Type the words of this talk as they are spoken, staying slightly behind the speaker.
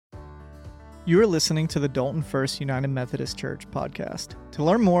You are listening to the Dalton First United Methodist Church podcast. To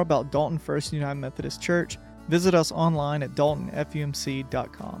learn more about Dalton First United Methodist Church, visit us online at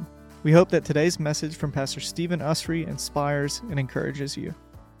daltonfumc.com. We hope that today's message from Pastor Stephen Usry inspires and encourages you.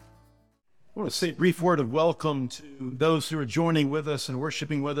 I want to say a brief word of welcome to those who are joining with us and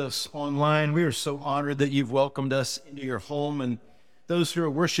worshiping with us online. We are so honored that you've welcomed us into your home, and those who are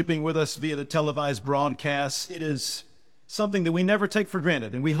worshiping with us via the televised broadcast. It is something that we never take for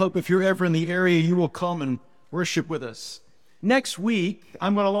granted, and we hope if you're ever in the area, you will come and worship with us. Next week,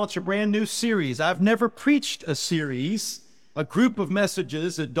 I'm going to launch a brand new series. I've never preached a series, a group of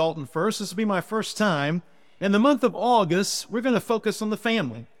messages at Dalton First. This will be my first time. In the month of August, we're going to focus on the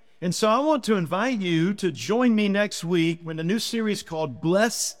family. And so I want to invite you to join me next week when a new series called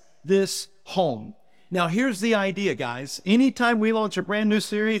Bless This Home. Now, here's the idea, guys. Anytime we launch a brand new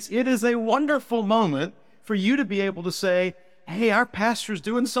series, it is a wonderful moment for you to be able to say, hey, our pastor's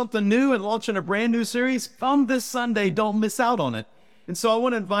doing something new and launching a brand new series. Come this Sunday, don't miss out on it. And so I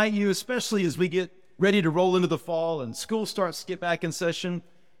want to invite you, especially as we get ready to roll into the fall and school starts to get back in session,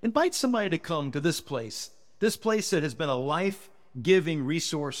 invite somebody to come to this place that has been a life-giving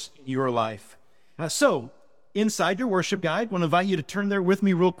resource in your life. So inside your worship guide, I want to invite you to turn there with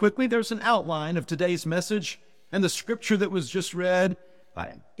me real quickly. There's an outline of today's message and the scripture that was just read.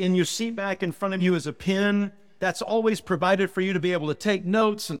 In your seat back in front of you is a pen. That's always provided for you to be able to take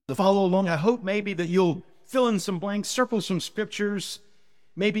notes and to follow along. I hope maybe that you'll fill in some blanks, circle some scriptures,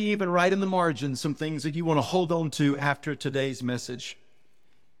 maybe even write in the margin some things that you want to hold on to after today's message.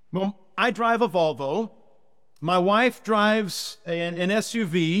 Well, I drive a Volvo. My wife drives an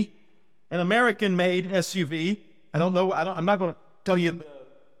SUV, an American-made SUV. I'm not going to tell you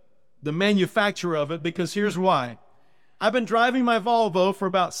the manufacturer of it, because here's why. I've been driving my Volvo for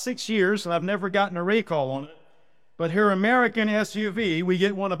about 6 years, and I've never gotten a recall on it. But her American SUV, we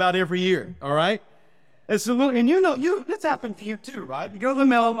get one about every year, all right? It's a little, and it's happened to you too, right? You go to the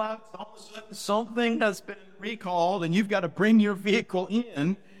mailbox, all of a sudden something has been recalled, and you've got to bring your vehicle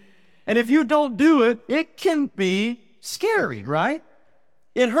in. And if you don't do it, it can be scary, right?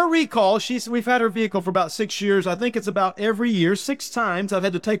 In her recall, we've had her vehicle for about 6 years. I think it's about every year, 6 times I've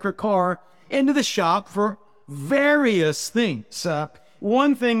had to take her car into the shop for various things.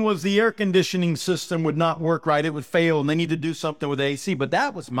 One thing was the air conditioning system would not work right. It would fail, and they need to do something with the AC. But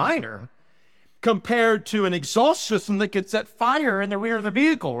that was minor compared to an exhaust system that could set fire in the rear of the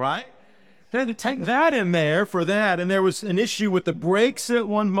vehicle, right? They had to take that in there for that. And there was an issue with the brakes at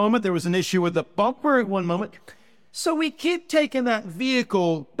one moment. There was an issue with the bumper at one moment. So we keep taking that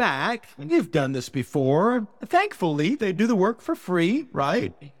vehicle back. You've done this before. Thankfully, they do the work for free,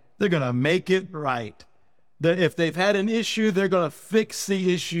 right? They're going to make it right. That if they've had an issue, they're going to fix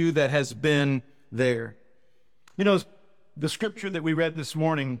the issue that has been there. You know, the scripture that we read this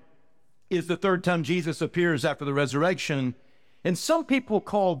morning is the third time Jesus appears after the resurrection. And some people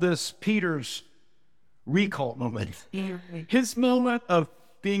call this Peter's recall moment. His moment of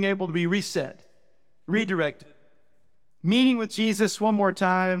being able to be reset, redirected, meeting with Jesus one more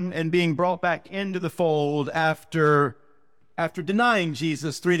time and being brought back into the fold after denying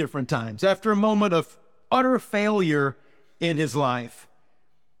Jesus 3 different times, after a moment of utter failure in his life.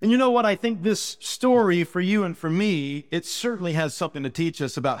 And you know what? I think this story for you and for me, it certainly has something to teach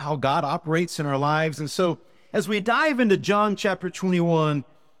us about how God operates in our lives. And so as we dive into John chapter 21,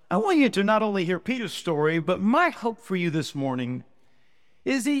 I want you to not only hear Peter's story, but my hope for you this morning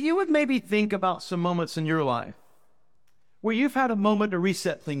is that you would maybe think about some moments in your life where you've had a moment to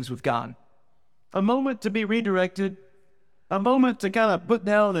reset things with God, a moment to be redirected, a moment to kind of put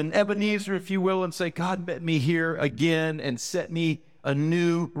down an Ebenezer, if you will, and say, God met me here again and set me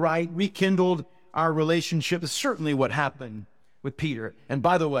anew, right? Rekindled our relationship. Is certainly what happened with Peter. And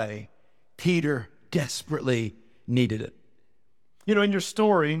by the way, Peter desperately needed it. You know, in your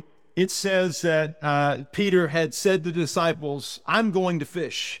story, it says that Peter had said to the disciples, I'm going to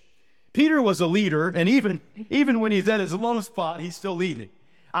fish. Peter was a leader, and even when he's at his lowest spot, he's still leading.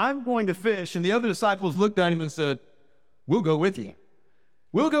 I'm going to fish. And the other disciples looked at him and said, we'll go with you.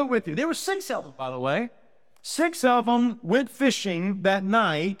 We'll go with you. There were 6 of them, by the way. 6 of them went fishing that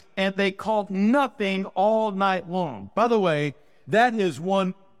night, and they caught nothing all night long. By the way, that is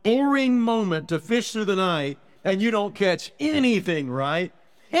one boring moment to fish through the night, and you don't catch anything, right?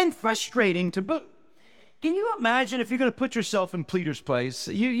 And frustrating to boot. Can you imagine if you're going to put yourself in Peter's place?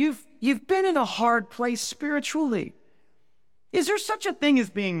 You've been in a hard place spiritually. Is there such a thing as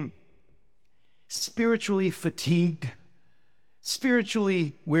being spiritually fatigued?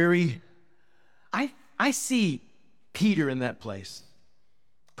 Spiritually weary? I see Peter in that place.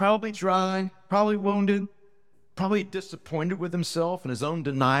 Probably dry, probably wounded, probably disappointed with himself and his own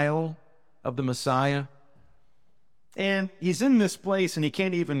denial, of the Messiah. And he's in this place and he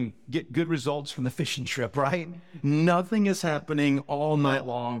can't even get good results from the fishing trip, right? Nothing is happening all night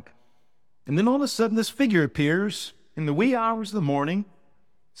long. And then all of a sudden this figure appears in the wee hours of the morning,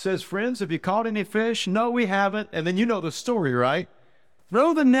 says, "Friends, have you caught any fish?" "No, we haven't." And then you know the story, right?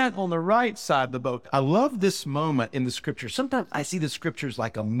 "Throw the net on the right side of the boat." I love this moment in the scripture. Sometimes I see the scriptures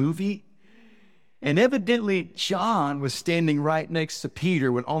like a movie. And evidently, John was standing right next to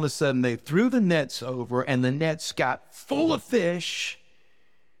Peter when all of a sudden they threw the nets over and the nets got full of fish.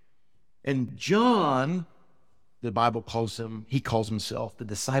 And John, the Bible calls him, he calls himself the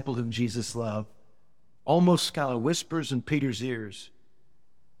disciple whom Jesus loved, almost kind of whispers in Peter's ears,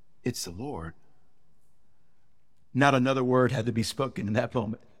 "It's the Lord." Not another word had to be spoken in that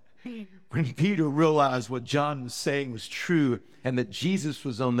moment. When Peter realized what John was saying was true and that Jesus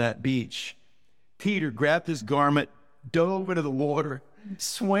was on that beach, Peter grabbed his garment, dove into the water,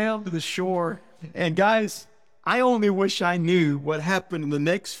 swam to the shore. And guys, I only wish I knew what happened in the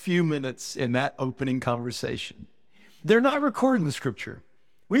next few minutes in that opening conversation. They're not recording the scripture.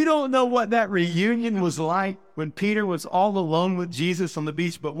 We don't know what that reunion was like when Peter was all alone with Jesus on the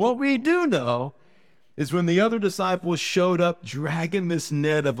beach. But what we do know is when the other disciples showed up dragging this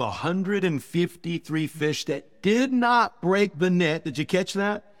net of 153 fish that did not break the net. Did you catch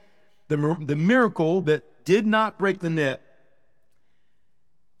that? The miracle that did not break the net.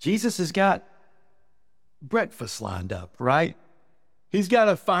 Jesus has got breakfast lined up, right? He's got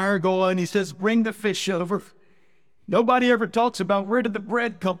a fire going. He says, "Bring the fish over." Nobody ever talks about where did the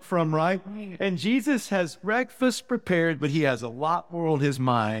bread come from, right? And Jesus has breakfast prepared, but he has a lot more on his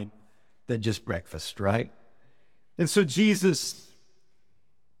mind than just breakfast, right? And so Jesus,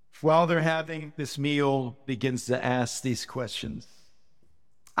 while they're having this meal, begins to ask these questions.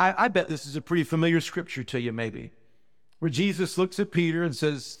 I bet this is a pretty familiar scripture to you, maybe, where Jesus looks at Peter and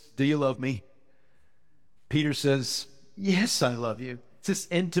says, "Do you love me?" Peter says, "Yes, I love you." It's this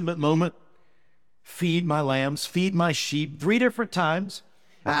intimate moment. "Feed my lambs, feed my sheep," 3 different times.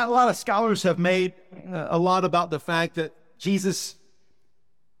 A lot of scholars have made a lot about the fact that Jesus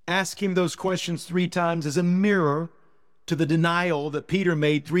asked him those questions 3 times as a mirror to the denial that Peter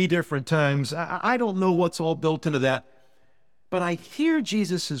made 3 different times. I don't know what's all built into that. But I hear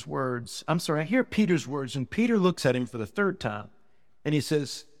Jesus's words. I hear Peter's words, and Peter looks at him for the 3rd time. And he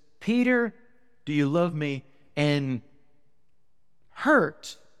says, "Peter, do you love me?" And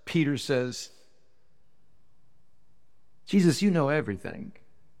hurt, Peter says, "Jesus, you know everything."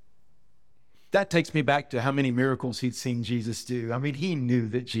 That takes me back to how many miracles he'd seen Jesus do. I mean, he knew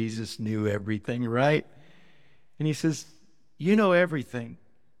that Jesus knew everything, right? And he says, "You know everything.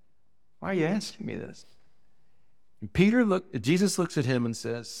 Why are you asking me this?" And Jesus looks at him and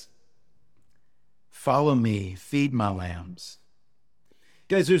says, "Follow me, feed my lambs."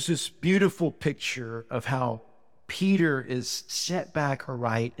 Guys, there's this beautiful picture of how Peter is set back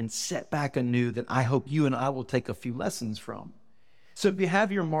aright and set back anew that I hope you and I will take a few lessons from. So if you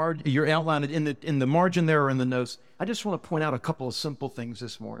have your outline in the margin there or in the notes, I just want to point out a couple of simple things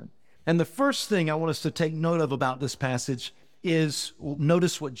this morning. And the first thing I want us to take note of about this passage is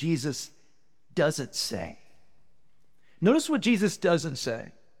notice what Jesus doesn't say. Notice what Jesus doesn't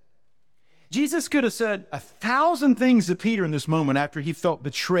say. Jesus could have said 1,000 things to Peter in this moment after he felt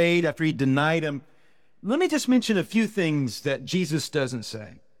betrayed, after he denied him. Let me just mention a few things that Jesus doesn't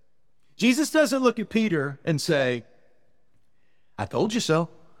say. Jesus doesn't look at Peter and say, "I told you so.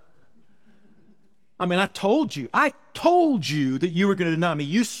 I told you that you were going to deny me.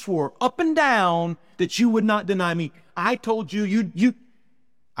 You swore up and down that you would not deny me. I told you,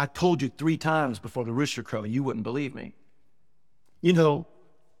 I told you 3 times before the rooster crowed and you wouldn't believe me." You know,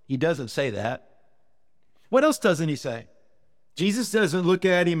 he doesn't say that. What else doesn't he say? Jesus doesn't look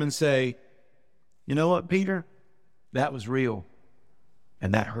at him and say, "You know what, Peter? That was real,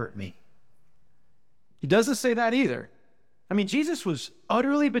 and that hurt me." He doesn't say that either. Jesus was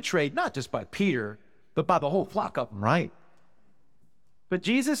utterly betrayed, not just by Peter, but by the whole flock of them, right? But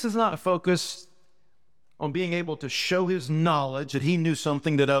Jesus is not focused on being able to show his knowledge that he knew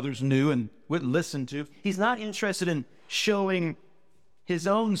something that others knew and wouldn't listen to. He's not interested in showing his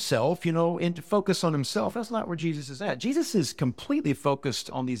own self, and to focus on himself. That's not where Jesus is at. Jesus is completely focused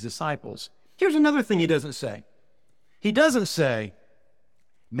on these disciples. Here's another thing he doesn't say. He doesn't say,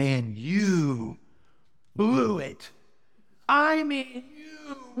 "Man, you blew it. You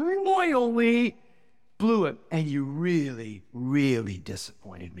royally blew it. And you really, really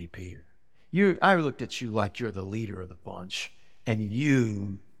disappointed me, Peter. I looked at you like you're the leader of the bunch, and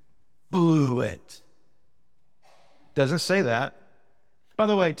you blew it." Doesn't say that. By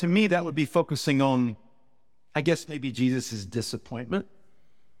the way, to me, that would be focusing on, I guess, maybe Jesus' disappointment.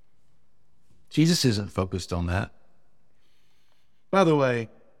 Jesus isn't focused on that. By the way,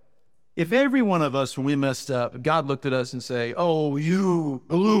 if every one of us, when we messed up, God looked at us and say, "Oh, you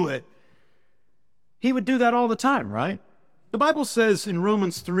blew it," he would do that all the time, right? The Bible says in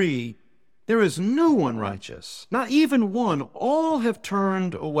Romans 3, there is no one righteous, not even one. All have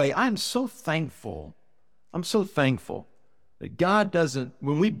turned away. I'm so thankful. I'm so thankful that God doesn't,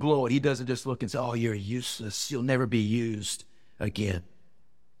 when we blow it, he doesn't just look and say, "Oh, you're useless. You'll never be used again.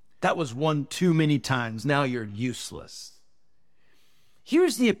 That was one too many times. Now you're useless."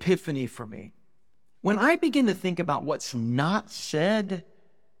 Here's the epiphany for me. When I begin to think about what's not said,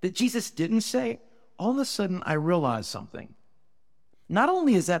 that Jesus didn't say, all of a sudden I realize something. Not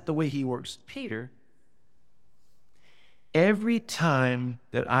only is that the way he works with Peter, every time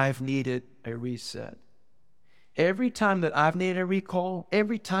that I've needed a reset, every time that I've needed a recall,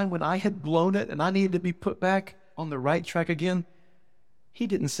 every time when I had blown it and I needed to be put back on the right track again, he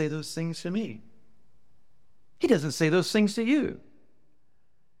didn't say those things to me. He doesn't say those things to you.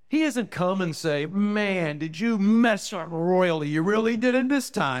 He doesn't come and say, "Man, did you mess up royally? You really did it this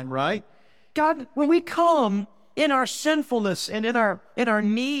time, right?" God, when we come in our sinfulness and in our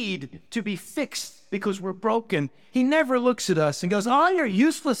need to be fixed because we're broken, he never looks at us and goes, "Oh, you're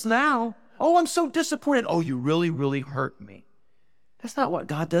useless now. Oh, I'm so disappointed. Oh, you really, really hurt me." That's not what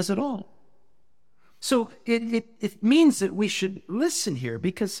God does at all. So it means that we should listen here,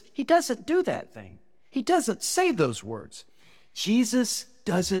 because he doesn't do that thing. He doesn't say those words. Jesus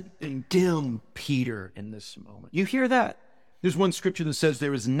doesn't condemn Peter in this moment. You hear that? There's one scripture that says,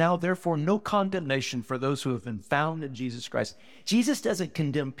 "There is now therefore no condemnation for those who have been found in Jesus Christ." Jesus doesn't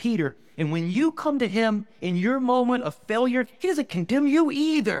condemn Peter. And when you come to him in your moment of failure, he doesn't condemn you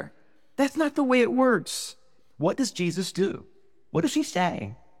either. That's not the way it works. What does Jesus do? What does he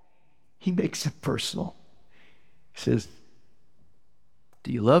say? He makes it personal. He says,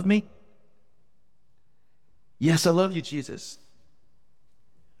 "Do you love me?" "Yes, I love you, Jesus."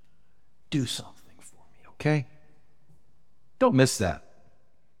 "Do something for me, okay?" Don't miss that.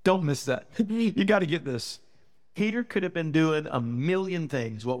 Don't miss that. You got to get this. Peter could have been doing a million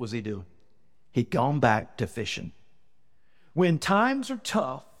things. What was he doing? He'd gone back to fishing. When times are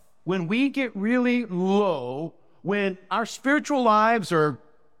tough, when we get really low, when our spiritual lives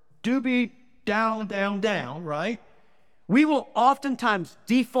do be down, right? We will oftentimes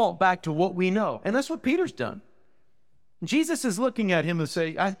default back to what we know. And that's what Peter's done. Jesus is looking at him and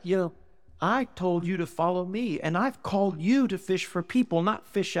saying, I told you to follow me, and I've called you to fish for people, not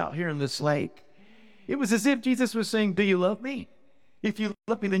fish out here in this lake. It was as if Jesus was saying, "Do you love me? If you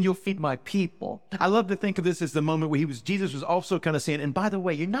love me, then you'll feed my people." I love to think of this as the moment where Jesus was also kind of saying, "And by the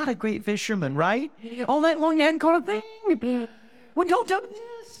way, you're not a great fisherman, right? All that long you hadn't caught a thing. Well, don't do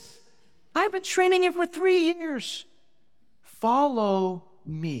this. I've been training you for 3 years. Follow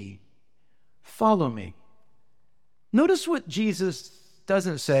me. Follow me." Notice what Jesus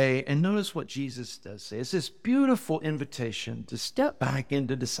doesn't say, and notice what Jesus does say. It's this beautiful invitation to step back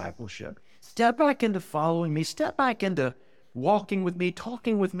into discipleship, step back into following me, step back into walking with me,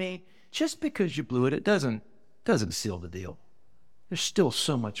 talking with me. Just because you blew it, it doesn't seal the deal. There's still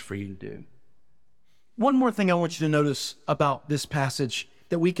so much for you to do. One more thing I want you to notice about this passage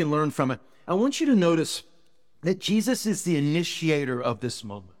that we can learn from it. I want you to notice that Jesus is the initiator of this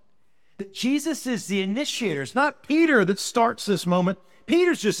moment. That Jesus is the initiator. It's not Peter that starts this moment.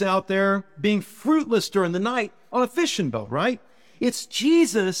 Peter's just out there being fruitless during the night on a fishing boat, right? It's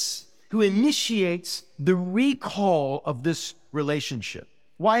Jesus who initiates the recall of this relationship.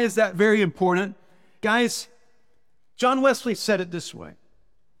 Why is that very important? Guys, John Wesley said it this way,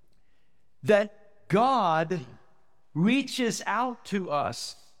 that God reaches out to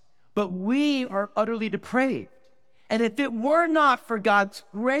us, but we are utterly depraved. And if it were not for God's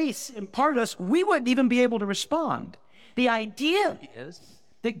grace imparted to us, we wouldn't even be able to respond. The idea is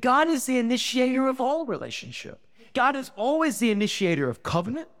that God is the initiator of all relationship. God is always the initiator of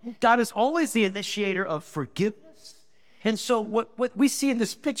covenant. God is always the initiator of forgiveness. And so what we see in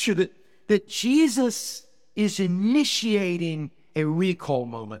this picture, that Jesus is initiating a recall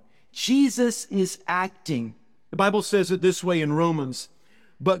moment. Jesus is acting. The Bible says it this way in Romans,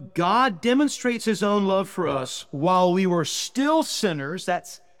 "But God demonstrates his own love for us while we were still sinners,"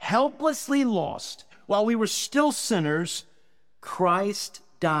 that's helplessly lost, "while we were still sinners, Christ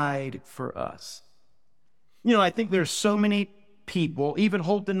died for us." I think there's so many people, even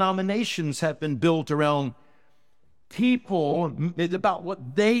whole denominations have been built around people, about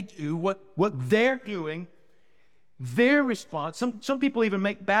what they do, what they're doing, their response. Some people even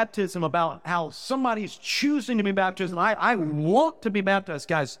make baptism about how somebody's choosing to be baptized. I want to be baptized.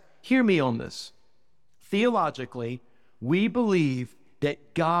 Guys, hear me on this. Theologically, we believe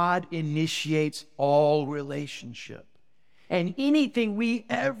that God initiates all relationship. And anything we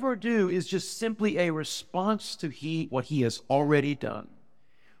ever do is just simply a response to what he has already done.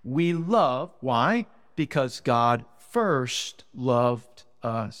 We love, why? Because God first loved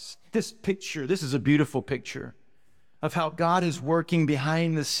us. This is a beautiful picture of how God is working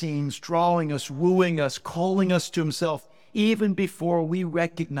behind the scenes, drawing us, wooing us, calling us to himself, even before we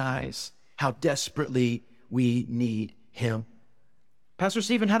recognize how desperately we need him. Pastor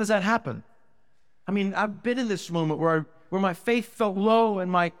Stephen, how does that happen? I mean, I've been in this moment where my faith felt low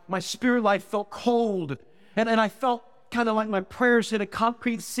and my spirit life felt cold. And I felt kind of like my prayers hit a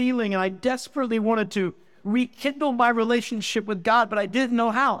concrete ceiling, and I desperately wanted to rekindle my relationship with God, but I didn't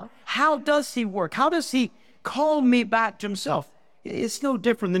know how. How does he work? How does he call me back to himself? It's no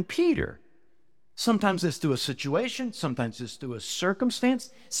different than Peter. Sometimes it's through a situation, sometimes it's through a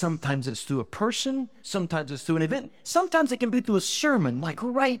circumstance, sometimes it's through a person, sometimes it's through an event, sometimes it can be through a sermon, like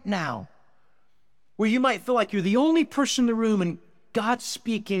right now, where you might feel like you're the only person in the room and God's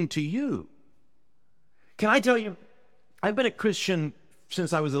speaking to you. Can I tell you, I've been a Christian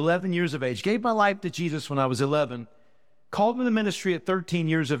since I was 11 years of age, gave my life to Jesus when I was 11, called to the ministry at 13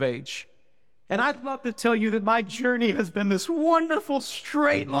 years of age. And I'd love to tell you that my journey has been this wonderful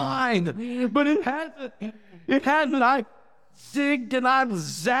straight line, but it hasn't. It hasn't. I've zigged and I've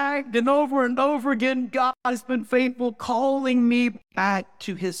zagged, and over again, God has been faithful, calling me back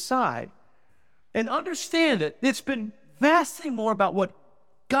to his side. And understand it, it's been vastly more about what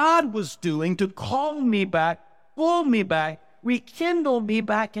God was doing to call me back, pull me back, rekindle me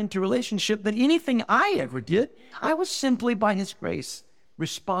back into relationship than anything I ever did. I was simply, by his grace,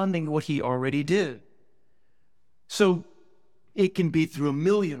 responding to what he already did. So it can be through a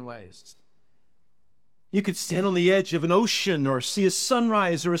million ways. You could stand on the edge of an ocean or see a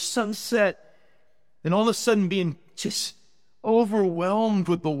sunrise or a sunset, and all of a sudden being just overwhelmed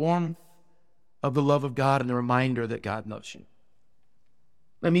with the warmth of the love of God and the reminder that God loves you.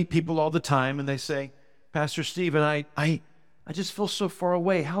 I meet people all the time and they say, Pastor Stephen, I just feel so far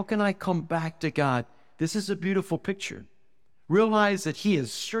away. How can I come back to God? This is a beautiful picture. Realize that he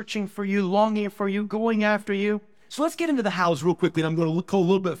is searching for you, longing for you, going after you. So let's get into the hows real quickly, and I'm going to go a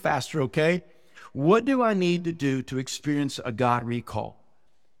little bit faster, okay? What do I need to do to experience a God recall?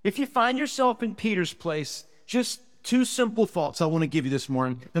 If you find yourself in Peter's place, just two simple thoughts I want to give you this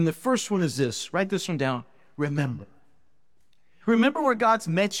morning. And the first one is this. Write this one down. Remember. Remember where God's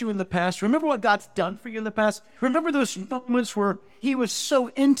met you in the past. Remember what God's done for you in the past. Remember those moments where he was so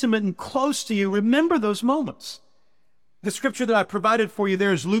intimate and close to you. Remember those moments. The scripture that I provided for you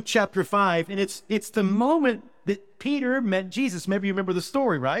there is Luke chapter 5, and it's the moment that Peter met Jesus. Maybe you remember the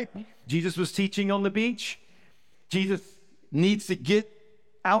story, right? Jesus was teaching on the beach. Jesus needs to get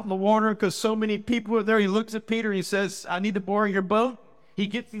out in the water because so many people are there. He looks at Peter and he says, I need to borrow your boat. He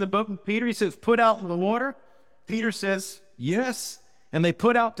gets in the boat with Peter. He says, put out in the water. Peter says, yes. And they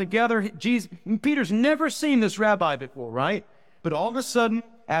put out together. Peter's never seen this rabbi before, right? But all of a sudden,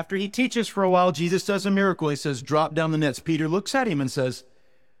 after he teaches for a while, Jesus does a miracle. He says, drop down the nets. Peter looks at him and says,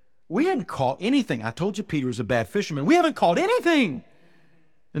 we hadn't caught anything. I told you Peter was a bad fisherman. We haven't caught anything.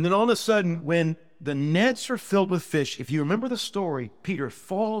 And then all of a sudden, when the nets are filled with fish, if you remember the story, Peter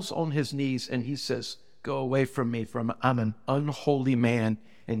falls on his knees and he says, go away from me, for I'm an unholy man.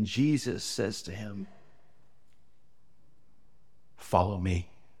 And Jesus says to him, follow me.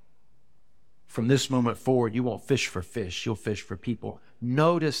 From this moment forward, you won't fish for fish, you'll fish for people.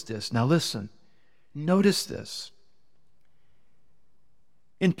 Notice this. Now listen, notice this.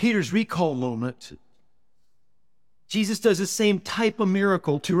 In Peter's recall moment, Jesus does the same type of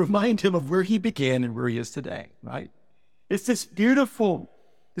miracle to remind him of where he began and where he is today, right? It's this beautiful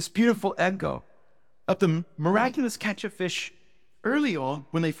echo of the miraculous catch of fish early on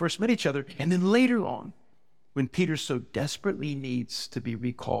when they first met each other, and then later on when Peter so desperately needs to be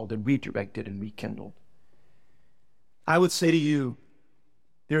recalled and redirected and rekindled. I would say to you,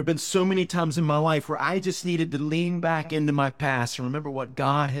 there have been so many times in my life where I just needed to lean back into my past and remember what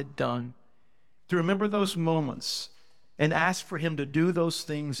God had done, to remember those moments and ask for him to do those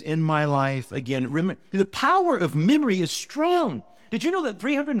things in my life again. Remember, the power of memory is strong. Did you know that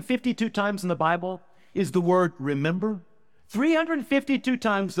 352 times in the Bible is the word remember? 352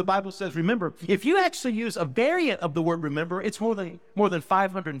 times the Bible says remember. If you actually use a variant of the word remember, it's more than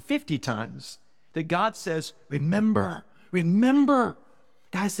 550 times that God says remember, remember.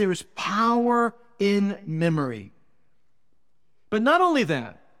 Guys, there is power in memory. But not only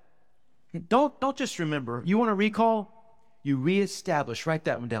that, don't just remember. You want to recall? You reestablish. Write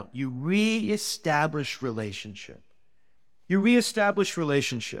that one down. You reestablish relationship. You reestablish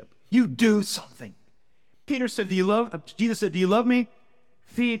relationship. You do something. Jesus said, do you love me?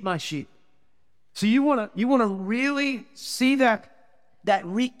 feed my sheep. So you want to really see that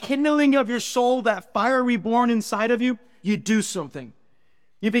rekindling of your soul, that fire reborn inside of you, you do something.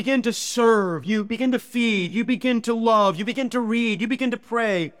 You begin to serve, you begin to feed, you begin to love, you begin to read, you begin to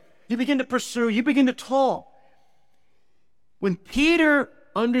pray, you begin to pursue, you begin to talk. When Peter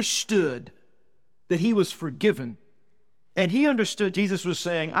understood that he was forgiven, and he understood Jesus was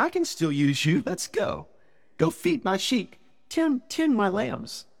saying, I can still use you, let's go. Go feed my sheep, tend my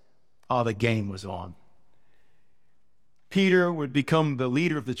lambs. Oh, the game was on. Peter would become the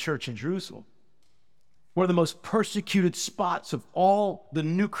leader of the church in Jerusalem, one of the most persecuted spots of all the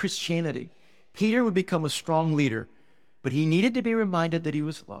new Christianity. Peter would become a strong leader, but he needed to be reminded that he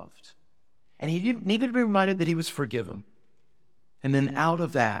was loved. And he needed to be reminded that he was forgiven. And then out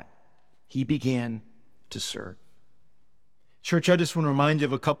of that, he began to serve. Church, I just want to remind you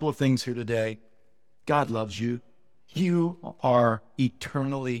of a couple of things here today. God loves you. You are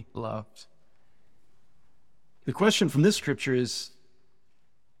eternally loved. The question from this scripture is,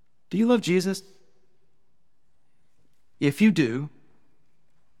 do you love Jesus? If you do,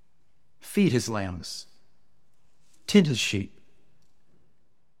 feed his lambs, tend his sheep.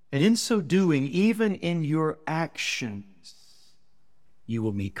 And in so doing, even in your actions, you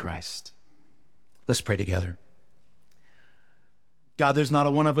will meet Christ. Let's pray together. God, there's not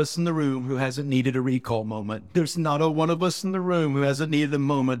a one of us in the room who hasn't needed a recall moment. There's not a one of us in the room who hasn't needed a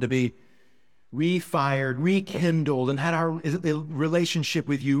moment to be refired, rekindled, and had our relationship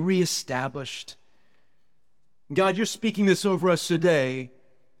with you reestablished. God, you're speaking this over us today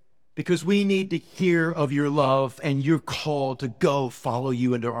because we need to hear of your love and your call to go follow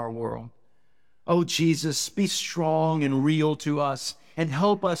you into our world. Oh, Jesus, be strong and real to us and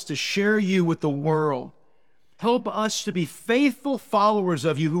help us to share you with the world. Help us to be faithful followers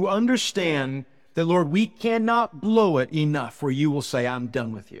of you who understand that, Lord, we cannot blow it enough where you will say, I'm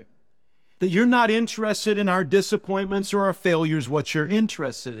done with you. That you're not interested in our disappointments or our failures. What you're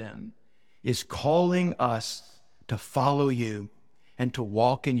interested in is calling us to follow you and to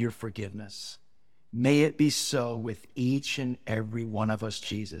walk in your forgiveness. May it be so with each and every one of us,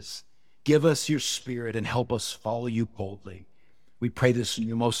 Jesus. Give us your Spirit and help us follow you boldly. We pray this in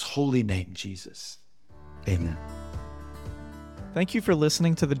your most holy name, Jesus. Amen. Thank you for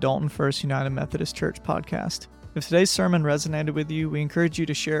listening to the Dalton First United Methodist Church podcast. If today's sermon resonated with you, we encourage you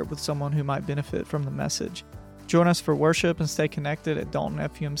to share it with someone who might benefit from the message. Join us for worship and stay connected at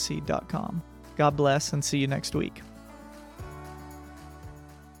daltonfumc.com. God bless and see you next week.